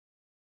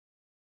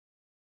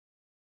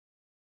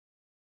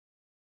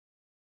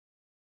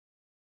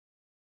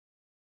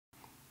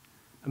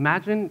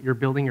Imagine you're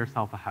building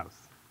yourself a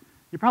house.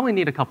 You probably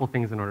need a couple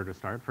things in order to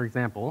start. For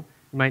example,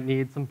 you might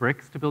need some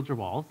bricks to build your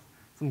walls,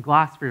 some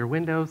glass for your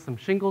windows, some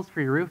shingles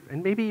for your roof,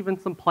 and maybe even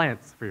some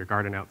plants for your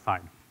garden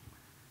outside.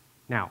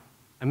 Now,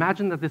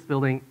 imagine that this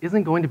building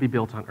isn't going to be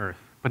built on Earth,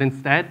 but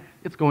instead,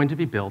 it's going to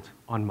be built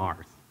on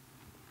Mars.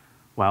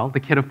 Well, the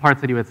kit of parts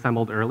that you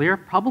assembled earlier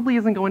probably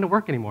isn't going to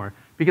work anymore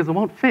because it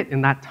won't fit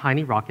in that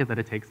tiny rocket that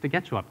it takes to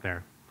get you up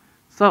there.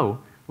 So,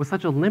 with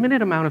such a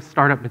limited amount of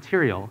startup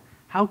material,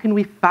 how can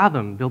we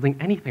fathom building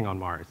anything on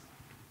Mars?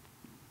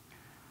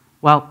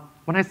 Well,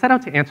 when I set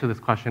out to answer this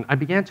question, I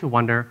began to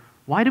wonder,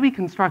 why do we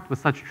construct with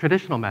such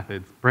traditional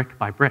methods, brick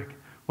by brick,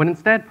 when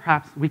instead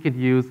perhaps we could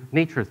use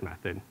nature's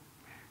method?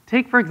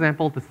 Take, for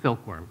example, the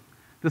silkworm.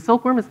 The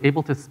silkworm is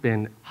able to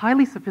spin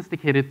highly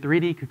sophisticated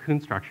 3D cocoon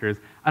structures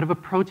out of a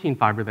protein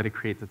fiber that it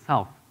creates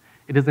itself.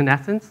 It is, in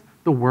essence,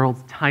 the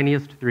world's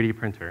tiniest 3D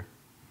printer.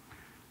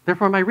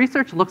 Therefore, my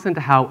research looks into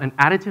how an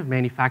additive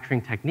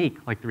manufacturing technique,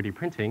 like 3D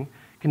printing,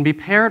 can be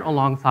paired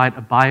alongside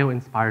a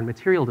bio-inspired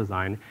material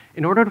design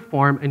in order to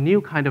form a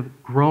new kind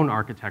of grown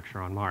architecture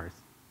on Mars.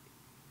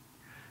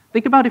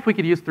 Think about if we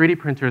could use 3D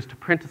printers to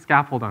print a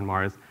scaffold on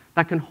Mars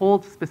that can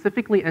hold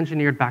specifically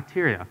engineered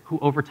bacteria who,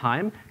 over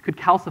time, could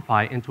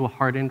calcify into a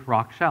hardened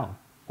rock shell,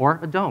 or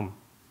a dome.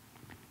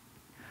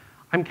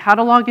 I'm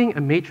cataloging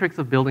a matrix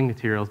of building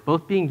materials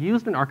both being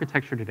used in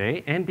architecture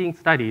today and being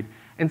studied,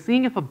 and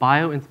seeing if a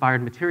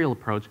bio-inspired material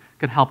approach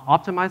could help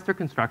optimize their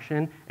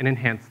construction and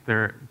enhance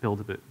their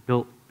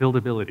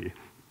buildability.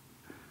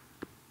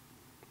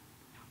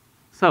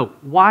 So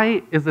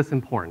why is this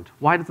important?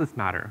 Why does this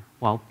matter?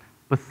 Well,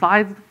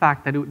 besides the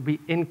fact that it would be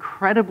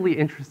incredibly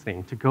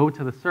interesting to go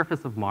to the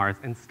surface of Mars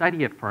and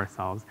study it for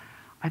ourselves,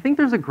 I think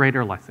there's a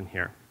greater lesson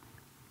here.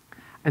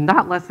 And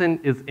that lesson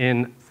is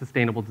in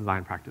sustainable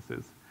design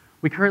practices.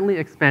 We currently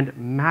expend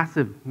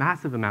massive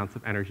amounts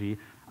of energy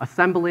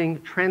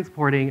assembling,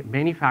 transporting,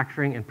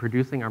 manufacturing, and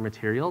producing our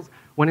materials,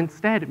 when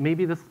instead,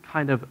 maybe this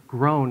kind of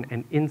grown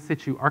and in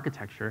situ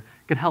architecture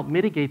could help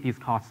mitigate these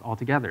costs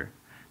altogether.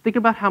 Think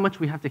about how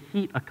much we have to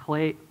heat a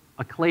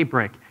clay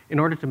brick in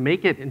order to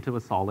make it into a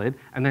solid,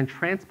 and then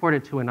transport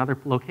it to another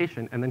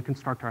location, and then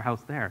construct our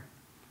house there.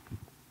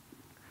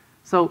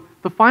 So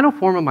the final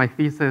form of my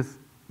thesis,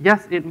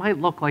 yes, it might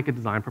look like a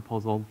design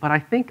proposal, but I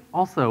think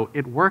also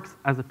it works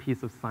as a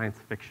piece of science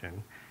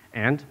fiction.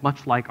 And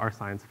much like our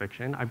science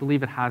fiction, I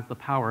believe it has the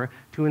power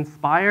to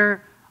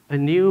inspire a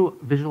new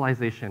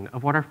visualization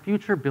of what our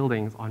future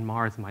buildings on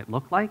Mars might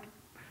look like,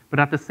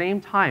 but at the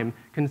same time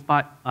can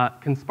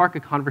spark a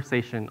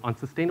conversation on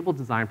sustainable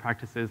design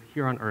practices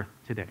here on Earth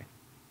today.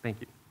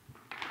 Thank you.